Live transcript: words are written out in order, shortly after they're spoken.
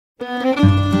Good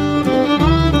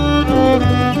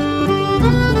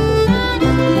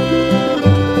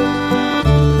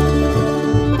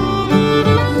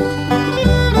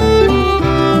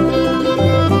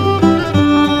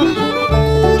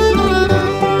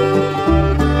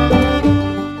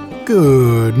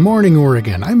morning,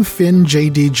 Oregon. I'm Finn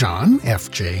J.D. John,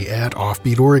 FJ at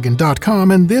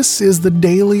offbeatoregon.com, and this is the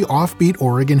Daily Offbeat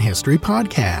Oregon History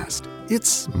Podcast.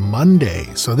 It's Monday,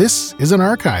 so this is an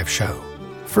archive show.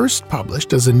 First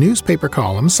published as a newspaper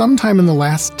column sometime in the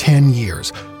last 10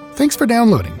 years. Thanks for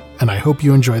downloading, and I hope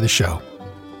you enjoy the show.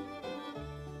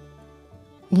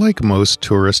 Like most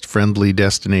tourist-friendly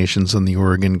destinations on the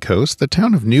Oregon coast, the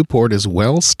town of Newport is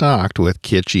well stocked with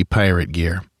kitschy pirate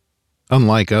gear.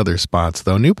 Unlike other spots,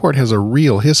 though, Newport has a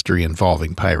real history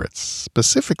involving pirates,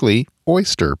 specifically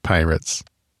oyster pirates.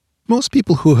 Most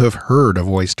people who have heard of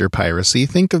oyster piracy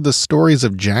think of the stories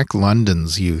of Jack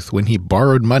London's youth when he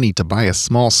borrowed money to buy a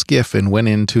small skiff and went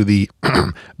into the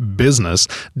business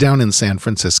down in San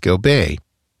Francisco Bay.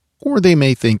 Or they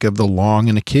may think of the long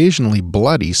and occasionally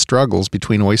bloody struggles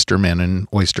between oystermen and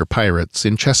oyster pirates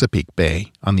in Chesapeake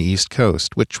Bay on the East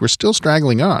Coast, which were still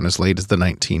straggling on as late as the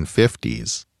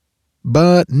 1950s.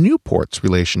 But Newport's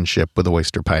relationship with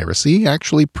oyster piracy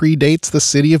actually predates the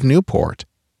city of Newport.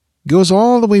 It goes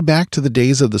all the way back to the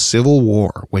days of the Civil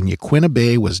War, when Yaquina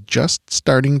Bay was just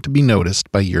starting to be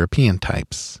noticed by European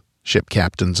types, ship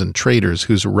captains and traders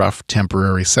whose rough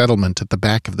temporary settlement at the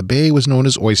back of the bay was known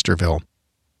as Oysterville.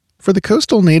 For the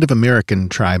coastal Native American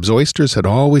tribes, oysters had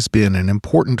always been an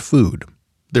important food.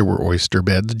 There were oyster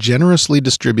beds generously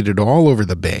distributed all over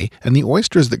the bay, and the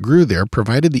oysters that grew there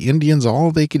provided the Indians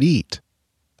all they could eat.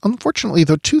 Unfortunately,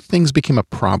 though, two things became a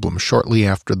problem shortly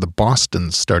after the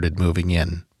Bostons started moving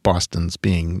in, Bostons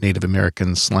being Native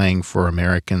American slang for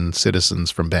American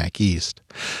citizens from back east.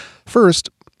 First,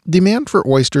 demand for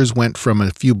oysters went from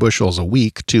a few bushels a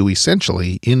week to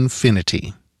essentially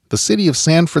infinity. The city of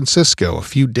San Francisco, a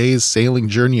few days' sailing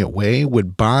journey away,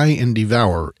 would buy and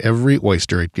devour every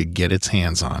oyster it could get its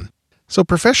hands on. So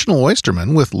professional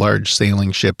oystermen with large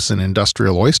sailing ships and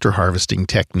industrial oyster harvesting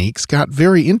techniques got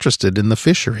very interested in the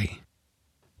fishery.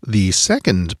 The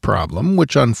second problem,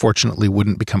 which unfortunately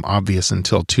wouldn't become obvious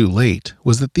until too late,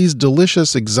 was that these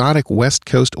delicious exotic West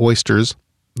Coast oysters,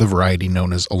 the variety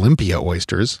known as Olympia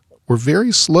oysters, were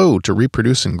very slow to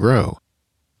reproduce and grow.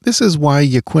 This is why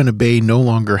Yaquina Bay no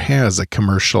longer has a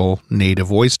commercial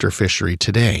native oyster fishery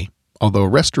today, although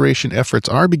restoration efforts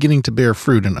are beginning to bear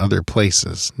fruit in other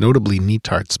places, notably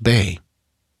Netart's Bay.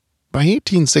 By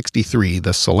 1863,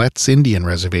 the Siletz Indian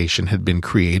Reservation had been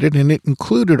created, and it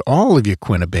included all of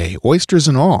Yaquina Bay, oysters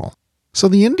and all. So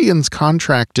the Indians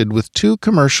contracted with two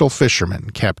commercial fishermen,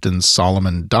 Captains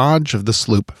Solomon Dodge of the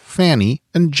sloop Fanny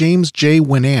and James J.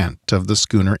 Winant of the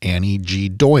schooner Annie G.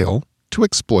 Doyle, to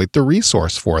exploit the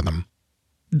resource for them.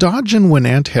 Dodge and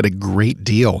Winant had a great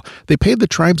deal. They paid the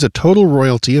tribes a total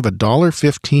royalty of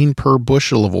 $1.15 per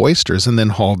bushel of oysters and then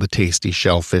hauled the tasty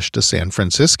shellfish to San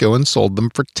Francisco and sold them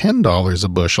for $10 a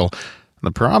bushel.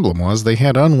 The problem was they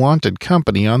had unwanted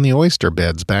company on the oyster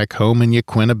beds back home in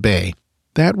Yaquina Bay.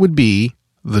 That would be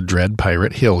the dread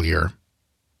pirate Hillier.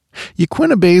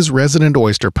 Yaquina Bay's resident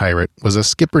oyster pirate was a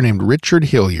skipper named Richard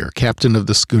Hillier, captain of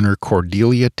the schooner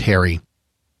Cordelia Terry.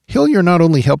 Hillier not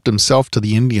only helped himself to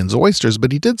the Indians' oysters,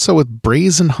 but he did so with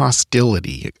brazen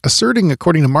hostility, asserting,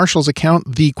 according to Marshall's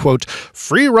account, the, quote,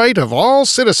 free right of all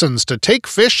citizens to take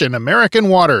fish in American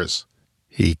waters.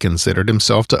 He considered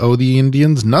himself to owe the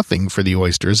Indians nothing for the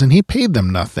oysters, and he paid them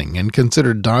nothing, and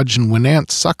considered Dodge and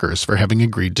Winant suckers for having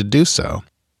agreed to do so.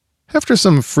 After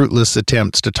some fruitless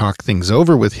attempts to talk things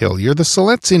over with Hillier, the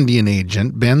Siletz Indian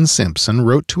agent, Ben Simpson,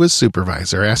 wrote to his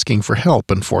supervisor asking for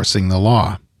help enforcing the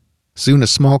law. Soon a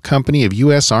small company of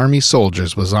U.S. Army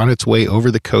soldiers was on its way over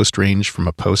the coast range from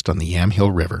a post on the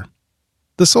Yamhill River.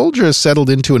 The soldiers settled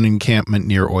into an encampment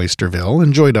near Oysterville,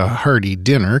 enjoyed a hearty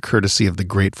dinner courtesy of the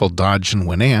grateful Dodge and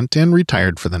Winant, and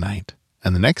retired for the night.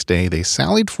 And the next day they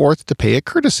sallied forth to pay a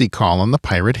courtesy call on the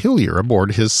pirate Hillier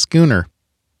aboard his schooner.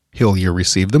 Hillier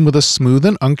received them with a smooth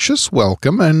and unctuous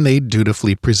welcome, and they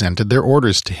dutifully presented their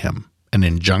orders to him. An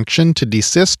injunction to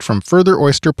desist from further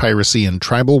oyster piracy in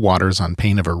tribal waters on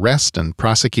pain of arrest and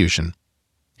prosecution.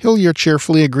 Hillier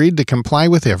cheerfully agreed to comply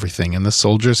with everything, and the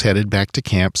soldiers headed back to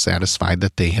camp satisfied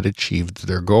that they had achieved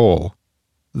their goal.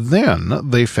 Then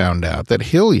they found out that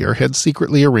Hillier had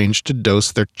secretly arranged to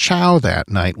dose their chow that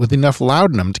night with enough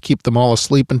laudanum to keep them all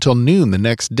asleep until noon the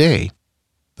next day.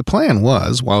 The plan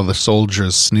was, while the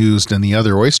soldiers snoozed and the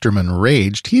other oystermen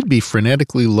raged, he'd be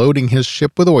frenetically loading his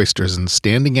ship with oysters and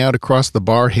standing out across the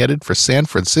bar headed for San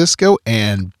Francisco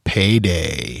and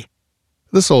payday.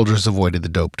 The soldiers avoided the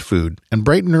doped food, and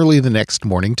bright and early the next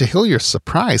morning, to Hilyar's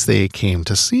surprise, they came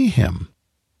to see him.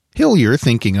 Hilyar,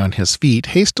 thinking on his feet,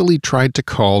 hastily tried to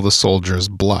call the soldiers'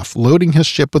 bluff, loading his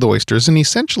ship with oysters and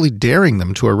essentially daring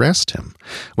them to arrest him.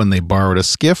 When they borrowed a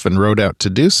skiff and rowed out to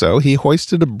do so, he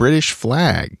hoisted a British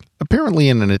flag, apparently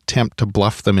in an attempt to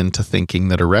bluff them into thinking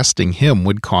that arresting him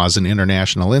would cause an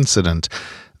international incident.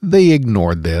 They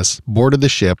ignored this, boarded the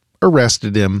ship,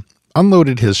 arrested him,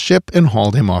 unloaded his ship, and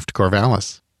hauled him off to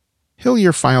Corvallis.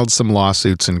 Hilyar filed some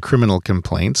lawsuits and criminal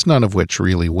complaints, none of which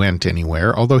really went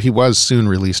anywhere, although he was soon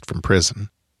released from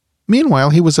prison. Meanwhile,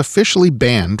 he was officially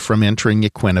banned from entering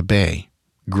Yaquina Bay.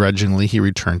 Grudgingly, he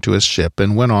returned to his ship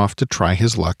and went off to try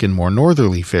his luck in more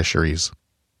northerly fisheries.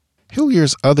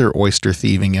 Hilyar's other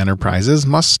oyster-thieving enterprises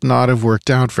must not have worked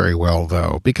out very well,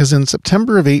 though, because in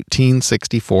September of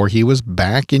 1864 he was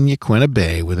back in Yaquina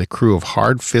Bay with a crew of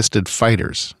hard-fisted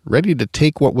fighters, ready to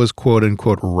take what was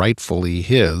quote-unquote rightfully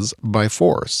his by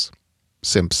force.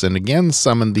 Simpson again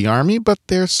summoned the army, but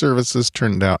their services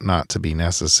turned out not to be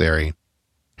necessary.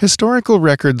 Historical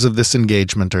records of this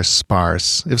engagement are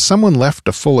sparse. If someone left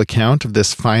a full account of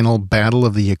this final battle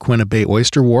of the Yaquina Bay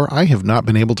Oyster War, I have not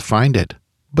been able to find it.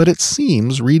 But it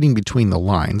seems, reading between the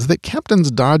lines, that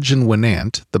Captains Dodge and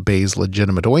Winant, the bay's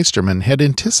legitimate oystermen, had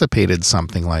anticipated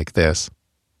something like this.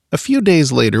 A few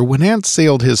days later, Winant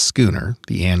sailed his schooner,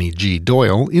 the Annie G.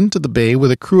 Doyle, into the bay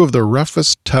with a crew of the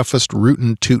roughest, toughest,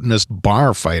 rootin'-tootin'est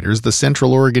bar fighters the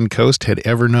Central Oregon coast had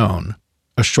ever known.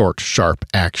 A short, sharp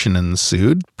action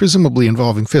ensued, presumably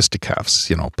involving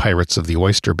fisticuffs, pirates of the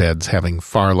oyster beds having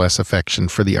far less affection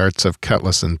for the arts of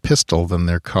cutlass and pistol than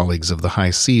their colleagues of the high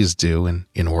seas do,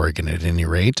 in Oregon at any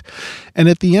rate. And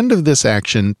at the end of this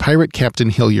action, pirate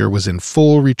Captain Hilyar was in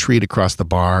full retreat across the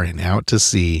bar and out to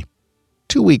sea.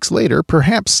 2 weeks later,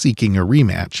 perhaps seeking a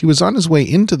rematch, he was on his way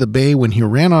into the bay when he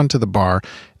ran onto the bar,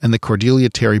 and the Cordelia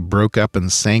Terry broke up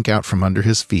and sank out from under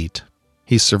his feet.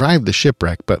 He survived the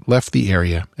shipwreck, but left the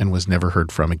area and was never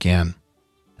heard from again.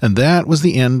 And that was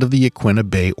the end of the Yaquina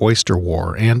Bay Oyster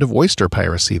War and of oyster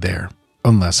piracy there.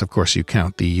 Unless, of course, you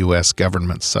count the U.S.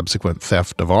 government's subsequent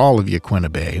theft of all of Yaquina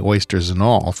Bay, oysters and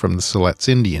all, from the Siletz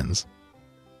Indians.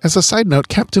 As a side note,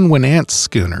 Captain Winant's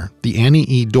schooner, the Annie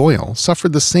E. Doyle,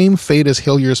 suffered the same fate as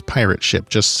Hilyar's pirate ship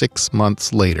just 6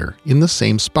 months later, in the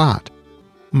same spot.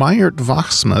 Meyert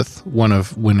Wachsmuth, one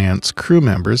of Winant's crew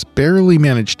members, barely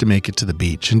managed to make it to the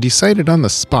beach and decided on the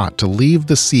spot to leave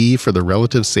the sea for the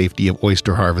relative safety of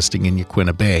oyster harvesting in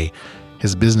Yaquina Bay.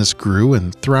 His business grew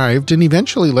and thrived and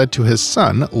eventually led to his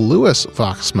son, Louis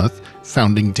Wachsmuth,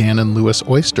 founding Dan and Louis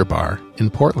Oyster Bar in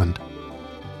Portland.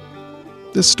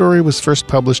 This story was first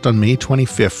published on May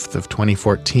 25th of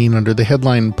 2014 under the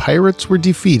headline "Pirates Were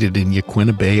Defeated in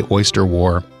Yaquina Bay Oyster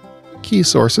War." Key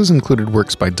sources included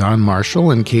works by Don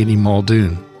Marshall and Katie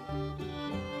Muldoon.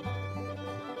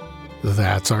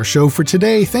 That's our show for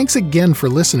today. Thanks again for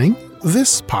listening.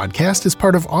 This podcast is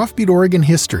part of Offbeat Oregon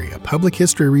History, a public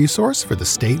history resource for the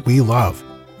state we love.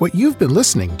 What you've been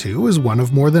listening to is one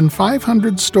of more than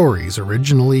 500 stories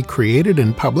originally created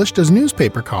and published as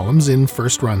newspaper columns in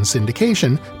first-run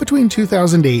syndication between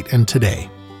 2008 and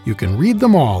today. You can read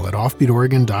them all at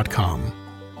offbeatoregon.com.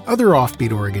 Other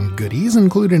Offbeat Oregon goodies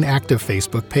include an active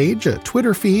Facebook page, a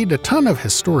Twitter feed, a ton of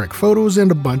historic photos, and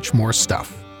a bunch more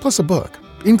stuff, plus a book,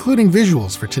 including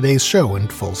visuals for today's show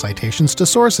and full citations to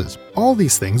sources. All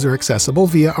these things are accessible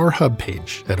via our hub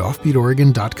page at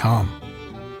offbeatoregon.com.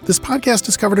 This podcast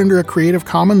is covered under a Creative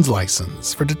Commons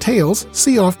license. For details,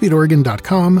 see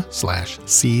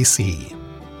offbeatoregon.com/cc.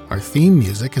 Our theme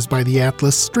music is by the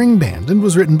Atlas String Band and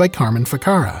was written by Carmen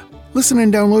Ficarra. Listen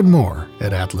and download more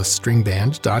at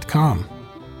atlasstringband.com.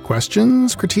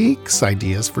 Questions, critiques,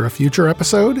 ideas for a future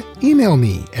episode? Email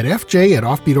me at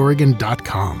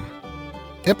fj@offbeatoregon.com.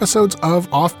 Episodes of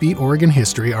Offbeat Oregon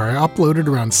History are uploaded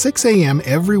around 6 a.m.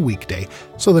 every weekday,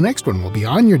 so the next one will be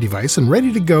on your device and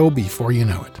ready to go before you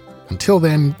know it. Until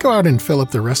then, go out and fill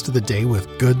up the rest of the day with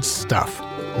good stuff.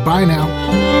 Bye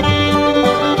now.